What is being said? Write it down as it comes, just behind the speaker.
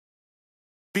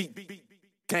Beat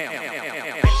down.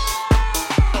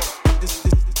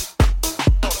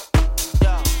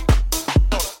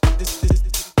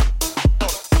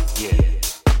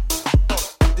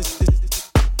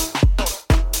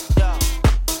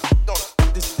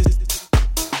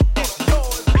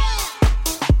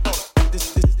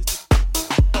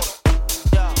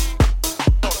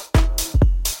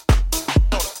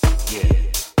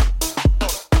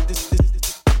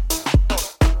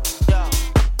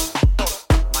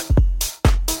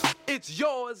 It's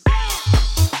yours.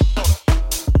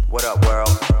 What up, world?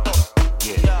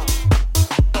 Yeah.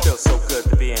 Feels so good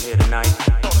to be in here tonight.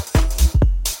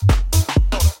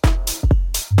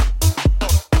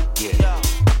 Yeah.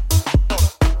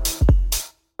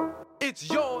 It's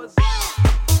yours.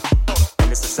 And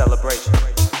it's a celebration.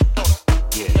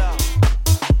 Yeah.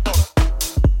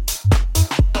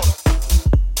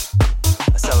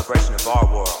 A celebration of our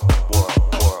world.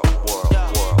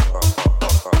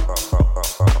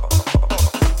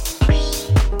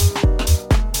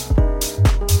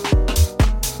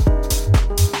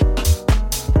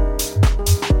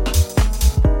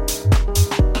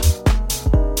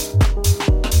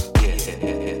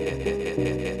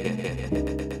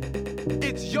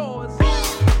 It's yours.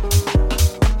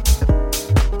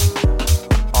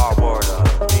 Our world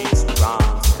of beats,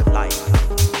 rhymes, and life.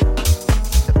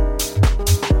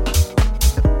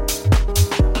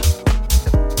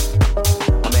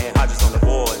 My man Hodges on the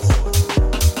boards.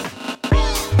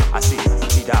 I see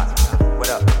T-Dot. What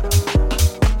up?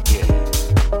 Yeah.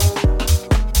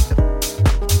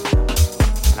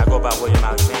 And I go by William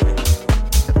Alexander.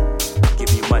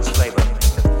 Give you much flavor,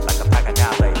 like a pack of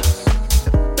now-laters.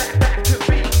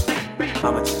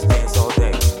 I'ma just dance all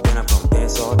day, then I'm gonna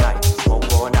dance all night,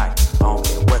 smoke all night. I don't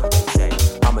care what they say,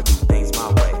 I'ma do things my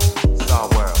way. It's our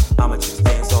world. I'ma just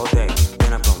dance all day,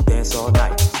 then I'm gonna dance all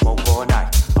night, smoke all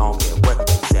night. I don't care what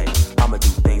they say, I'ma do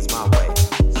things my way.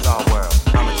 It's our world.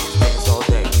 I'ma just dance all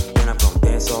day, then I'm gonna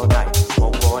dance all night,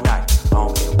 smoke all night. I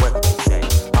don't care what they say,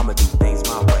 I'ma do things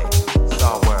my way. It's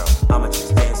our world. I'ma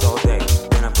just dance all day,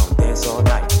 then I'm gonna dance all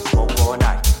night, smoke all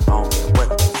night. I don't care what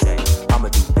they say, I'ma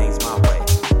do things my way.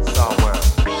 It's our world.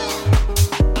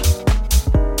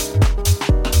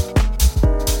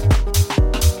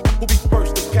 Who'll be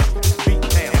first to catch this beat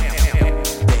down?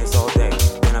 Dance all day,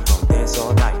 then I'm gonna dance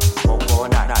all night, smoke all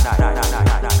night.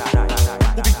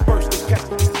 Who'll be first to catch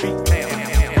this beat down?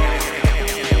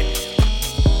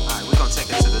 Alright, we're gonna take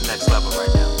it to the next level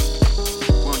right now.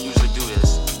 We don't usually do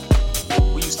this.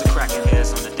 We used to cracking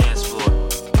heads on the dance floor,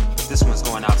 but this one's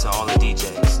going out to all the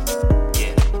DJs.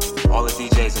 Yeah, all the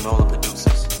DJs and all the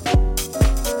producers.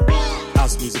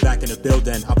 House music back in the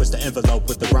building. I push the envelope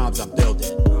with the rhymes I'm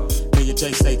building. Me and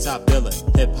Jay stay top billing.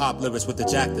 Hip hop lyrics with the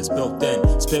jack that's built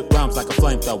in. Spit rhymes like a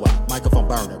flamethrower. Microphone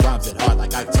burner. Rhymes it hard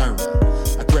like Ike Turner.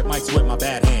 I grip mics with my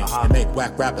bad hands and make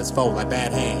whack rappers fold like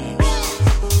bad hands.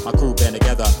 My crew band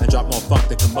together and drop more funk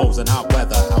than combos in hot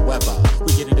weather. However,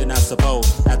 we get it in, I suppose.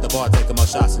 At the bar, taking more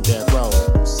shots than dead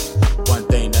rows. One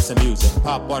thing that's amusing.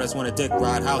 Pop artists wanna dick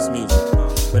ride house music.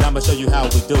 But I'ma show you how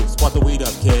we do. Spark the weed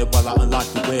up, kid, while I unlock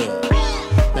the wig.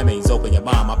 That means open your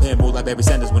mind. My pen move like Barry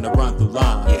Sanders when I run through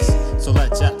lines. So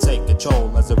let Jack take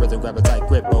control as the rhythm grab a tight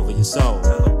grip over your soul.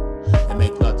 And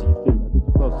make love to your feet. Get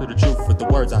you close to the truth with the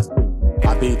words I speak.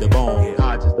 I be the bone.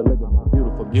 I just deliver my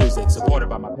beautiful music. Supported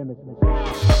by my penmanship.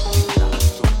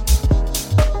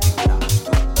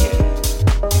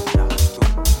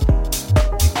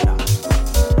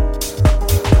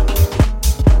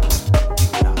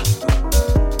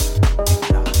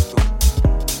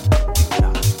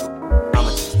 I'ma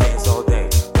just dance all day,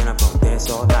 then I'm gonna dance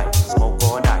all night, smoke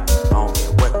all night. I don't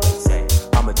care what they say,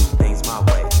 I'ma do things my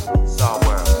way. It's our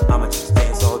world. I'ma just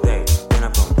dance all day, then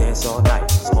I'm gonna dance all night,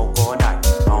 smoke all night.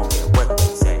 I don't care what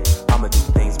they say, I'ma do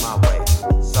things my way.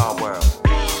 It's our world.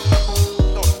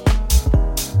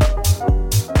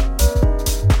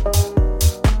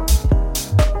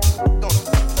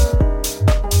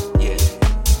 Yeah.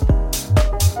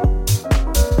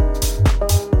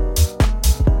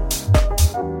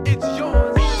 It's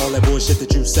yours. All that bullshit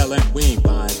that you selling, we ain't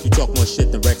buying. You talk more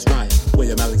shit than Rex Ryan.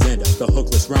 William Alexander, the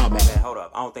hookless rhymer. Man, hold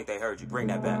up. I don't think they heard you. Bring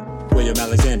that back. William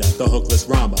Alexander, the hookless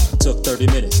rhymer. Took 30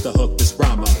 minutes to hook this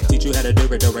rhymer. Teach you how to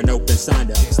do it during open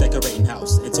sign-up. Decorating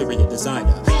house, interior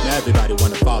designer. Now everybody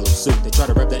wanna follow suit. They try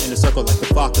to rep the inner circle like the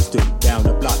Fockers do. Down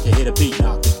the block, you hit a beat,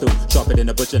 knock it through. Sharper than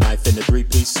a butcher knife in a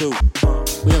three-piece suit.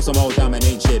 We on some old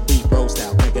dominate shit, beat bro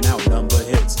style, cranking out number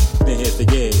hits. Been here for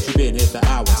years, you been here for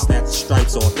hours. Snap the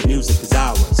stripes off, the music is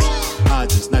ours.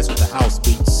 Hodges nice with the house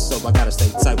beats, so I gotta stay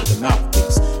tight with the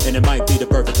mouthpiece. And it might be the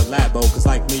perfect collabo, cause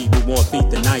like me, move more feet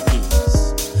than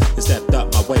Nikes. It stepped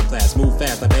up my weight class, move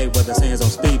fast like day with his hands on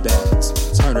speed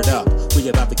bags. Turn it up, we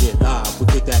about to get live. We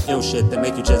get that ill shit that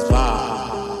make you just vibe.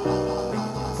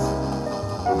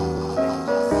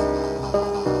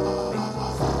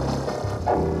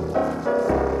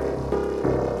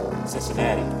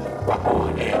 Cincinnati, rock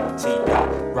on, yeah.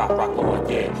 T-Dot, rock on,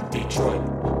 yeah. Detroit,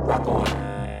 rock on.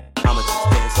 I'ma just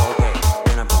dance all day,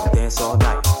 then I'm gonna dance all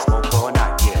night, smoke all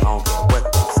night, yeah, I don't care what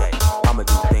they say. I'ma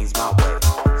do things my way,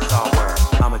 Star World.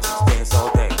 I'ma just dance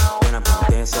all day, then I'm gonna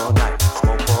dance all night,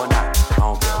 smoke all night, I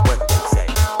don't care what they say.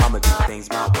 I'ma do things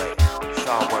my way,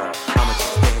 Star World. I'ma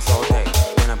just dance all day,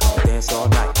 then I'm gonna dance all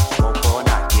night, smoke all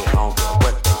night, yeah, I don't care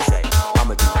what they say.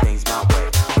 I'ma do things my way,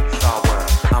 Star World.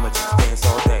 I'ma just dance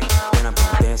all day, then I'm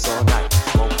gonna dance all night,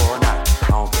 smoke all night, I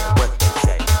don't care what they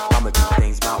say. I'ma do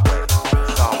things my way,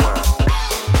 Star World.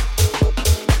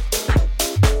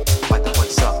 Like the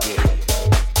place up, yeah.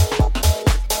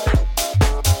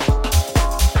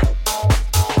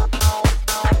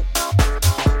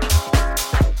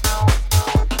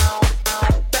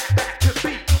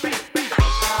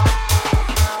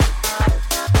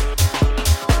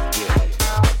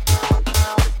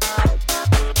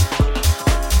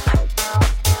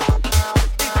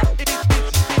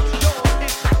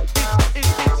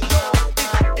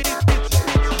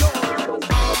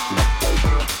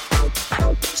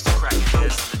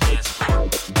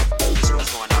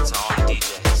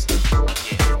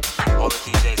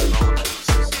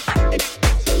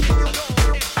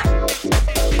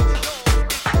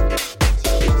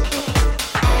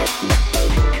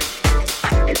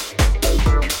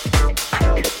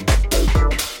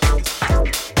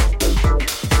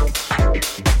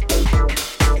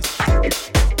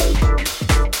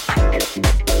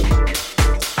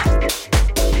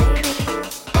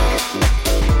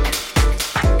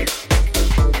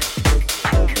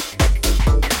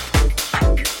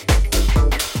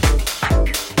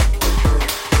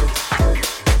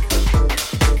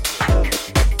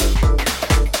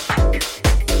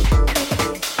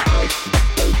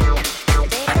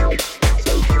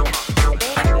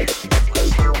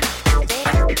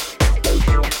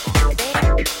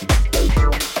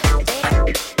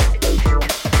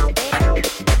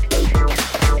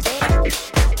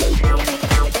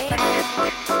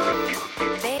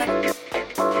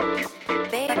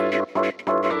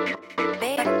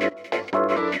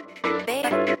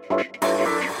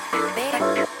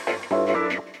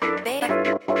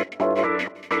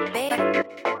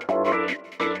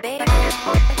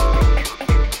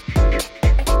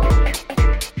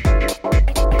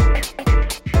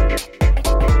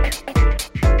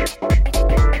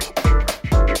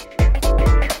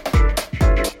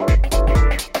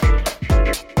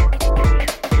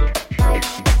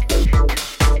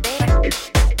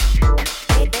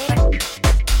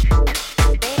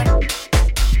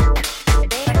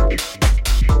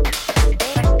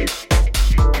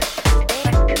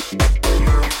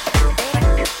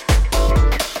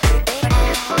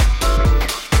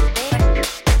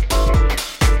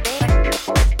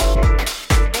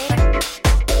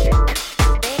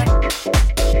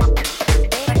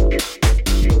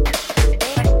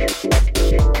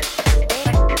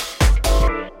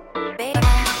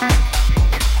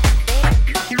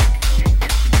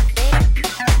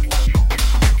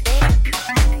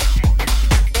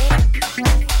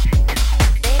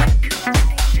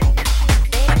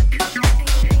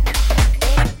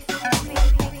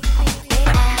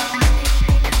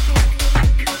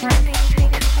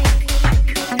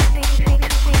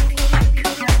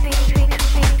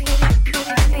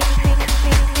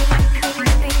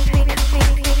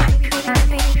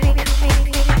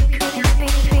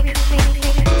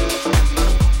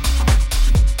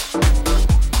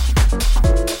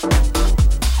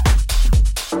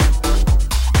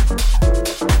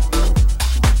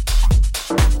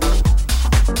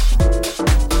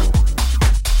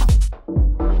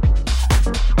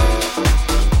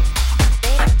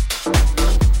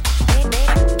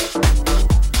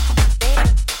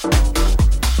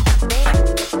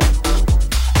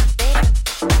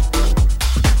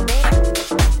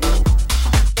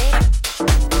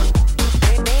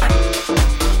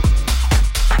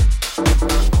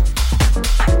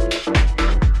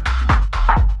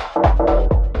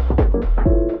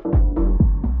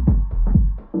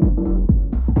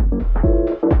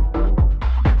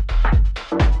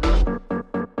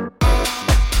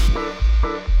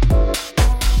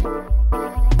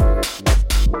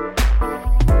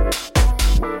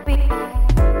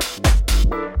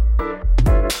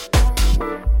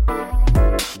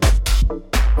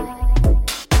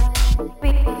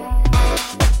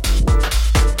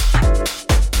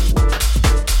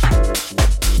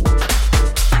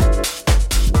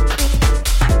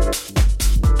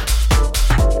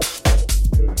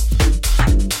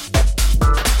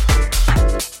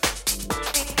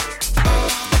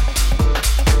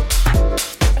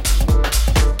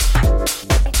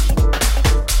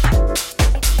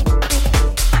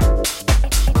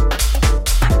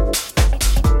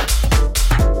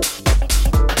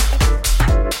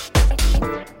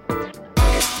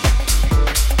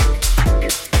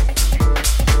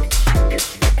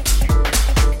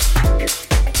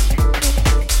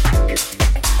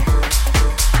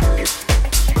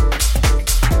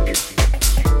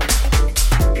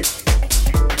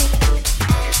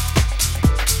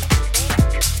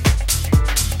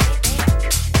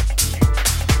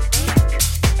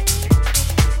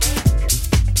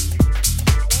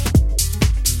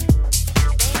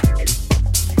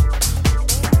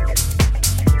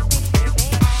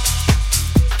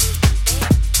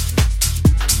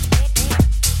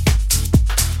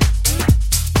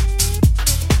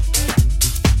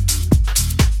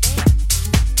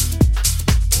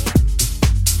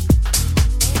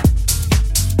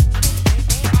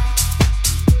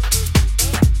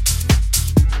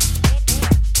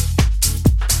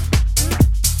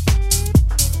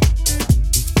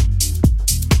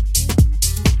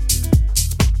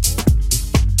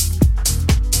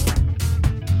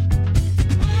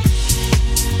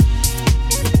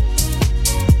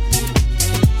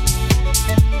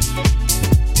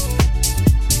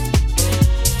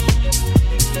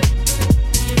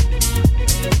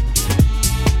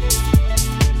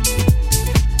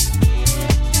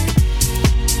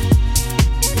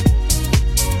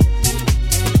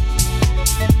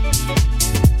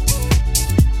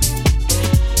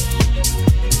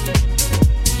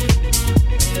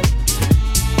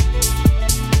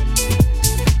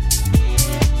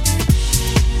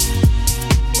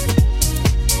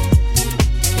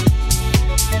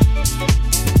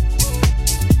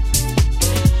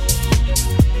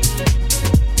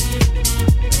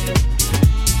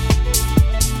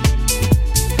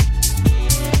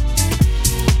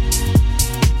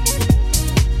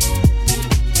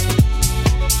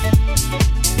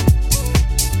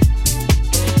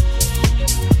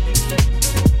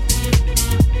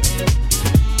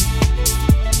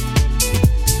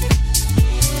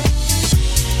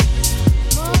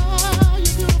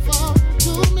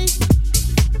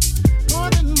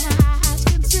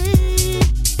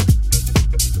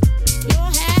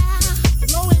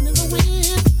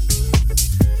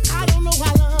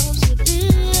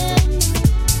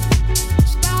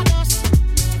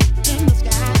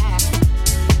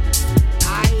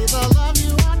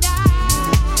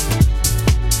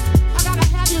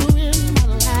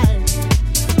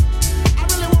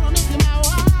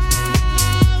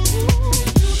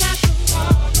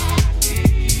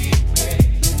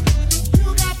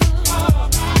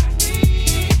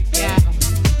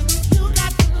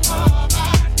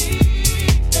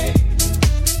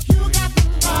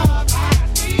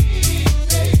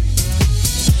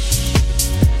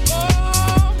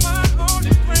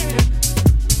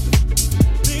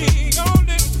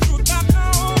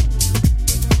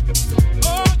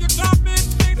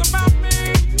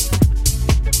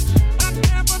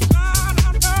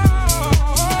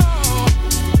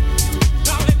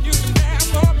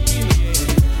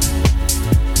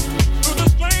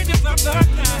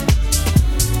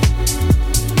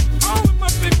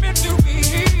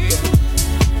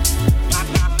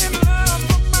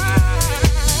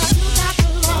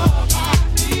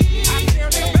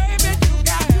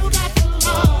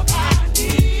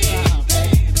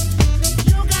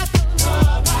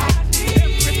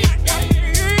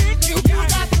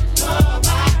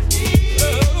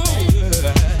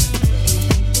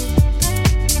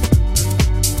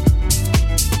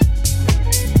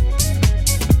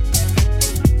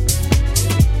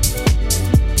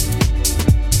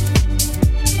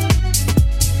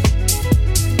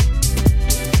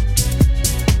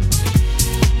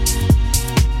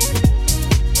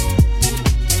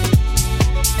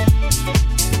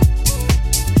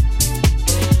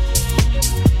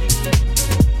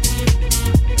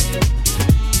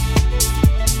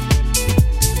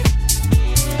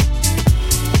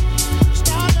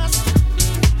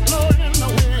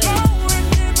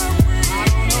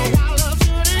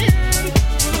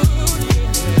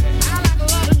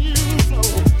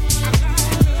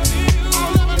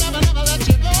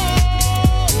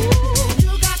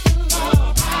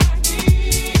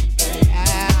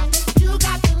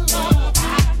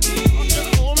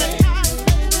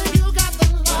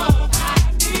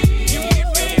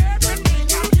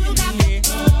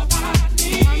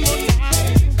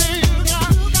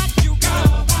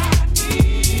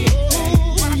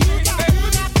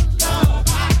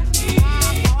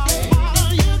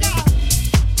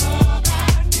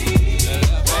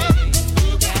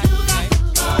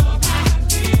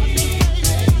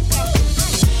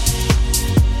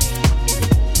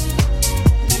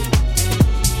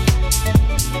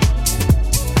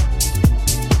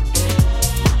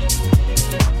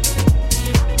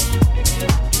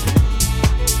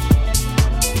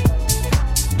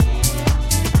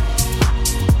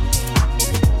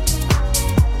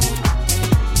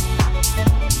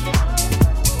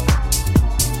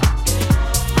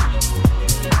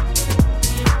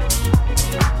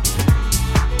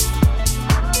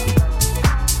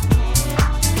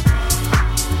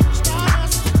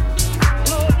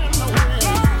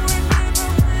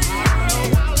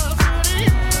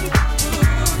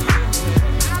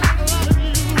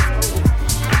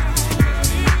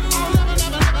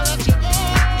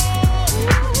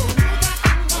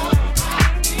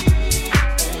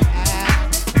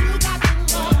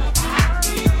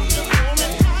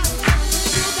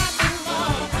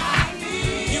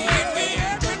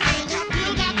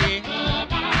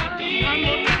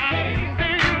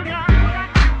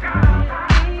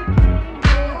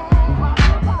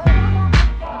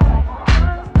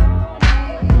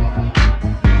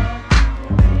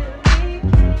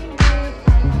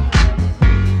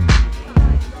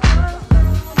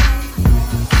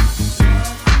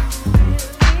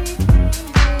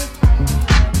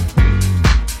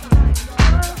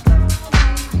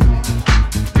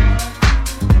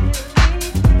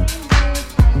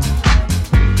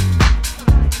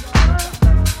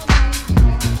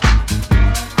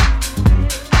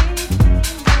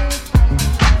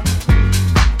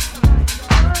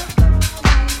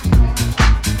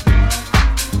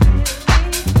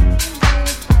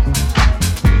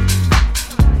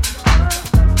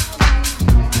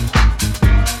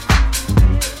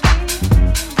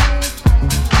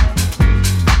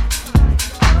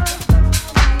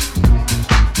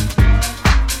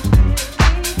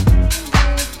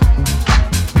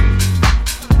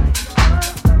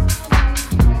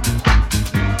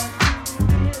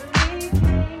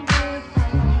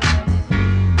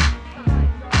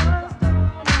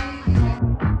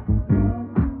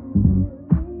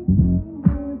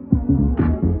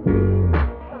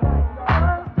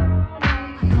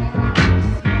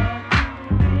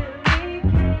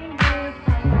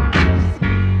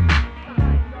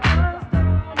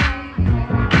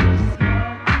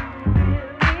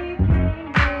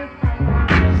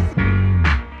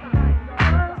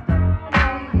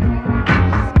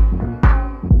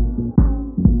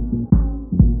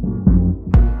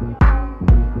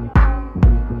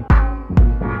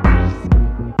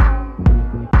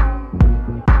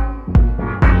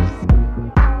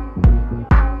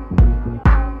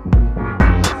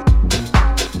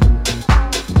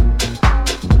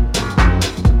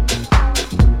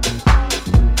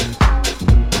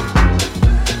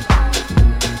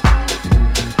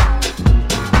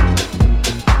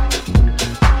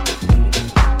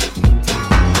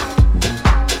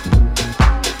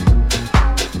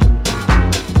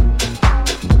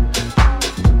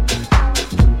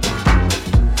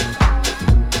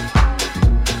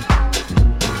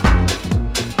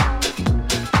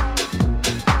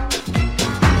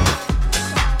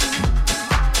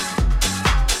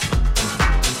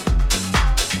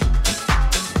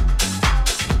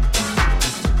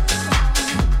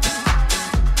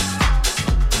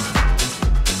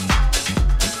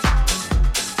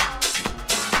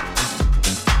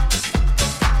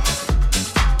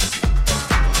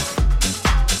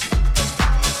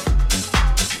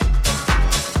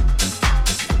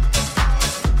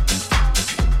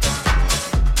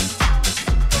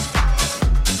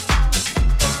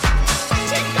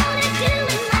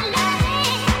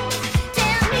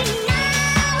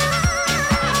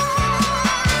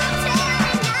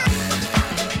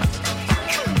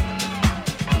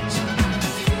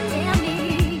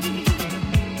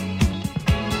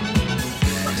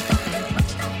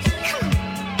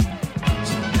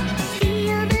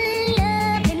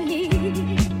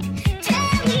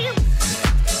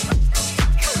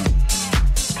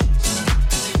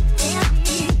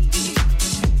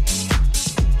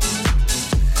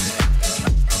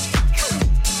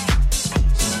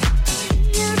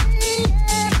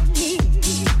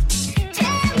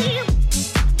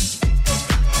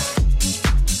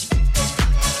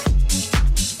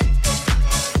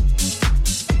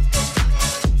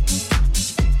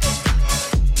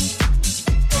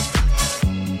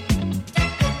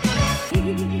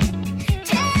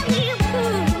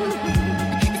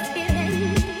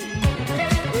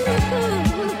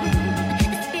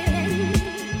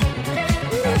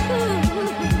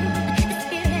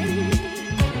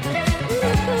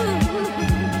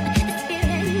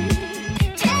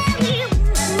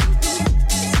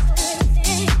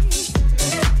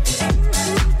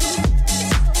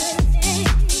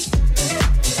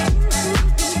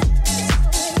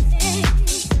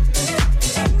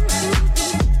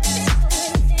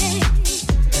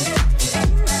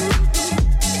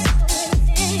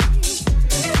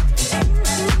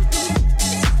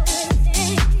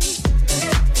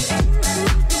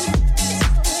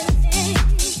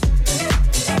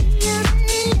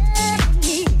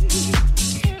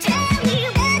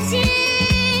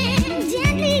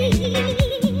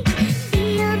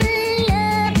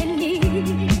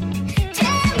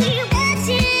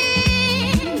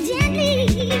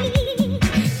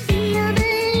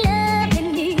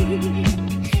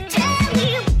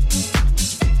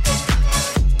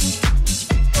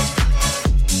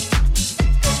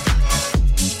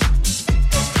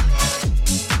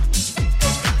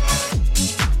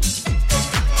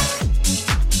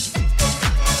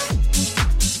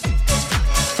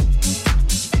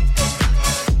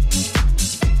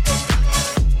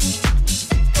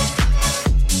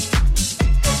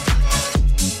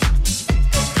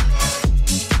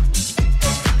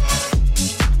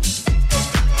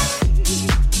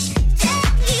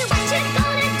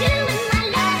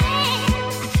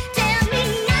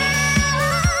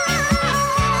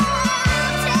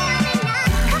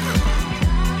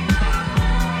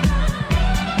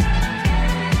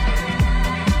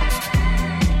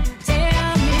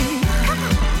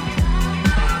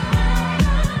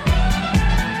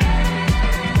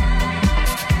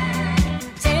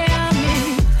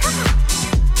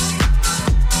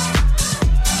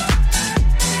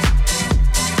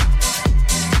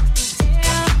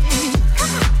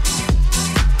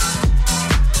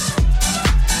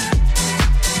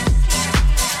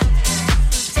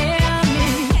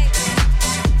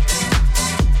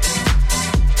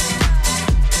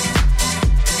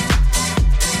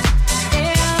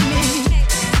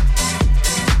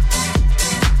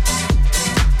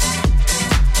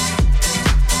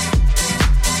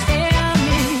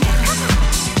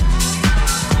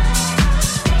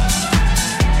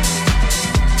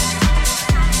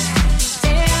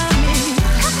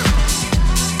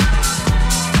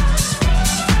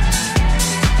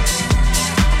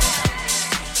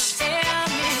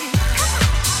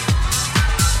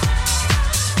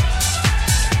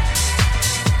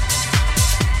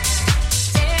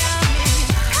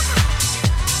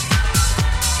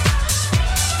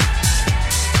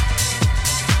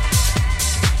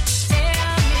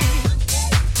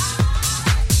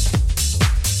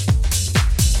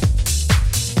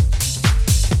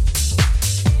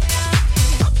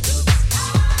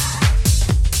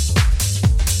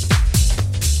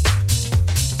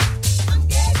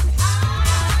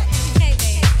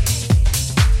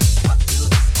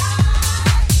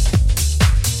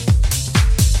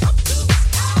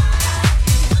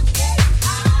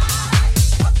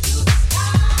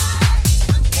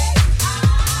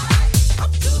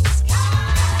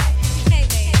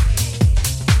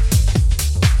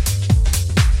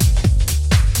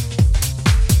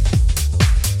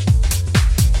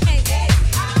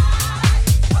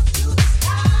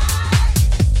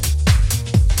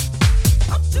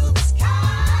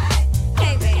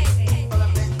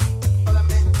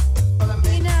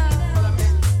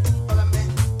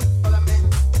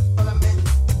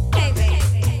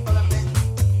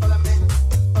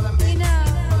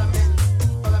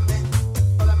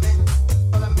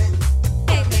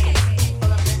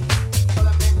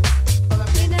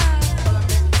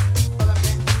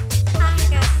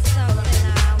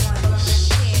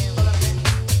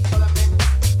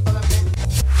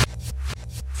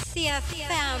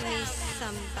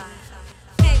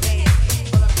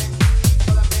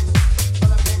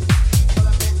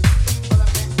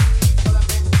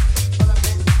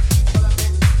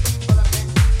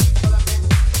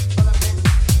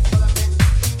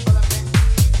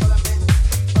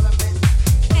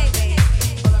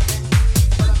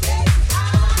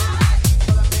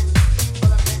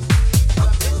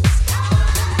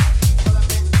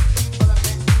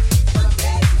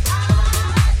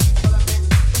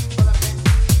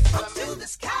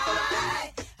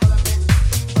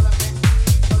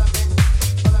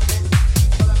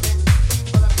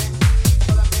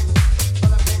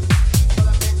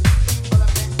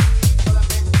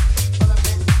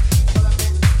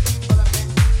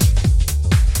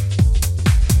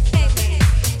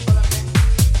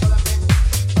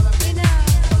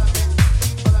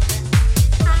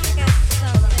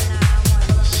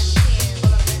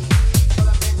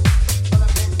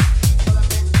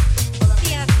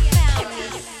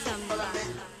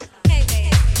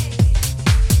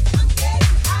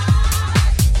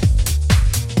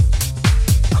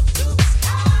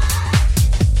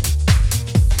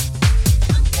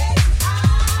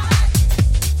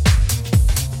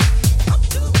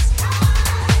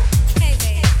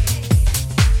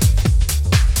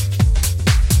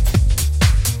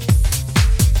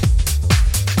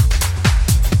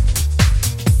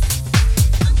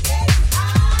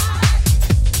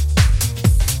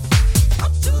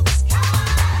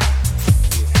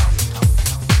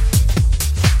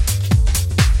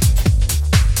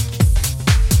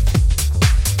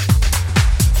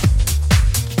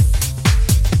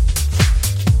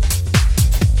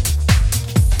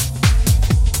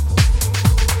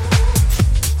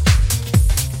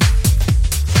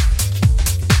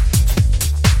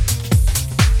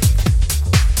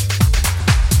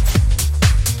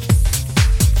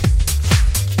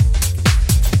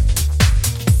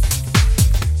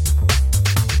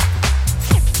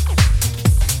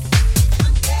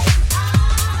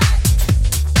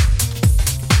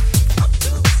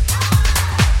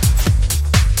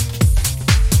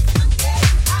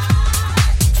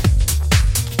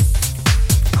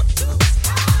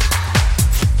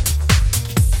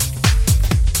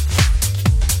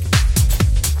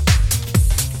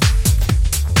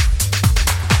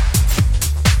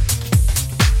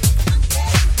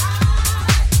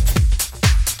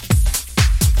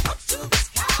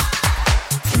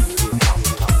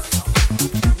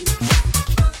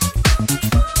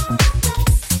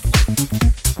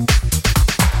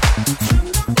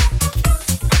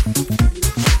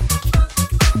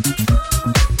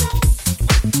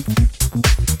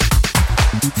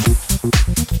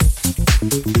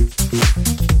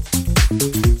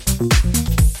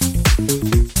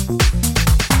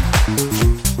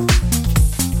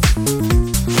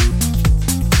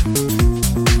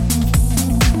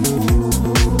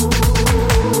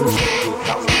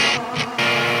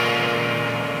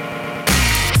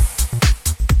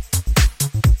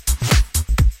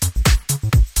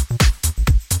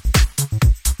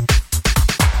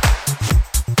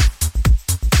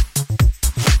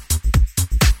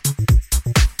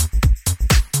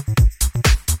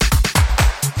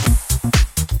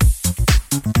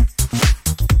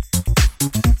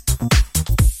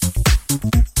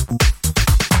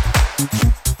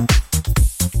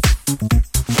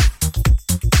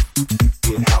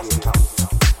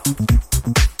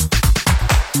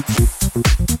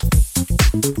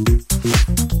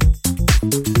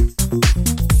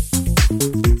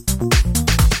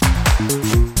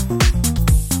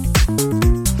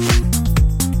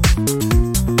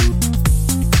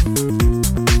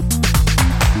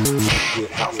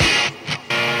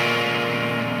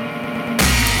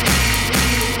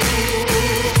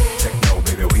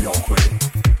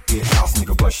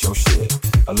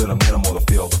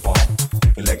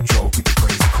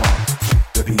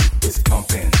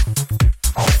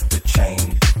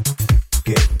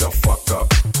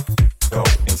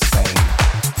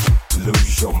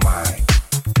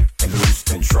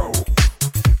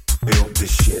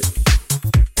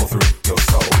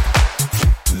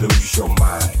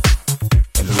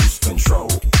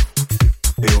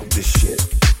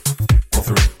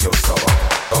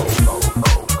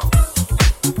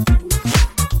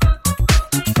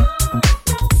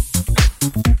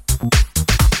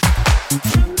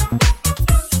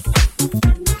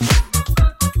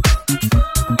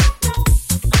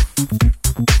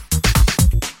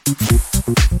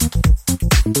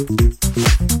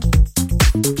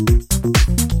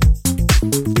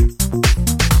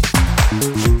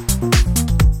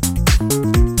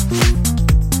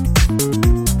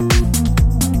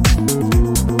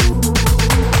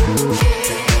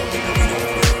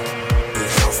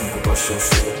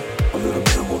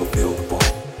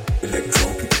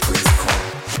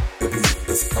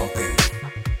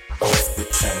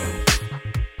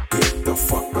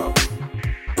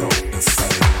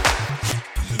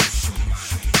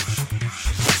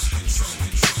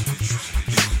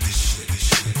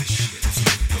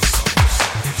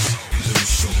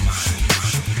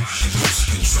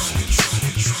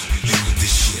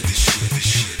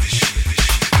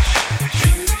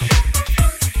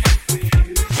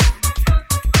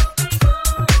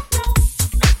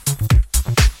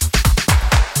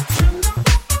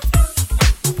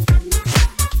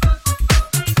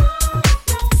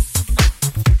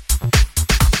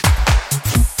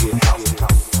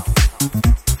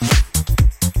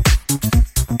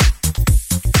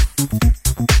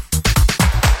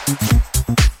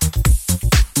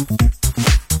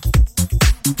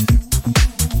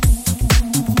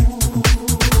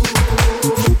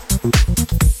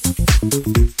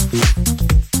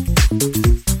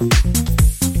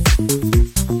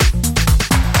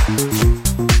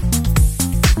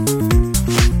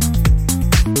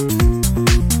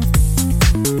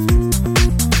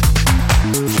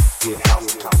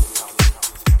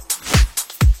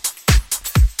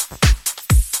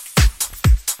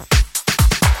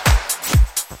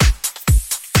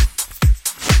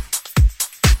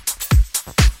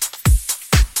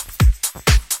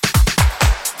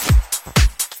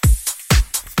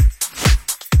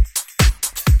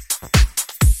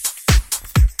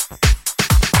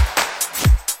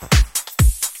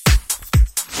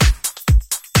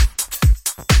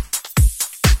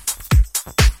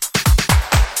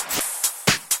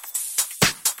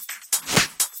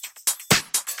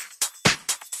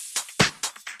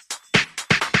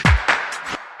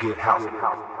 Get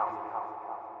house.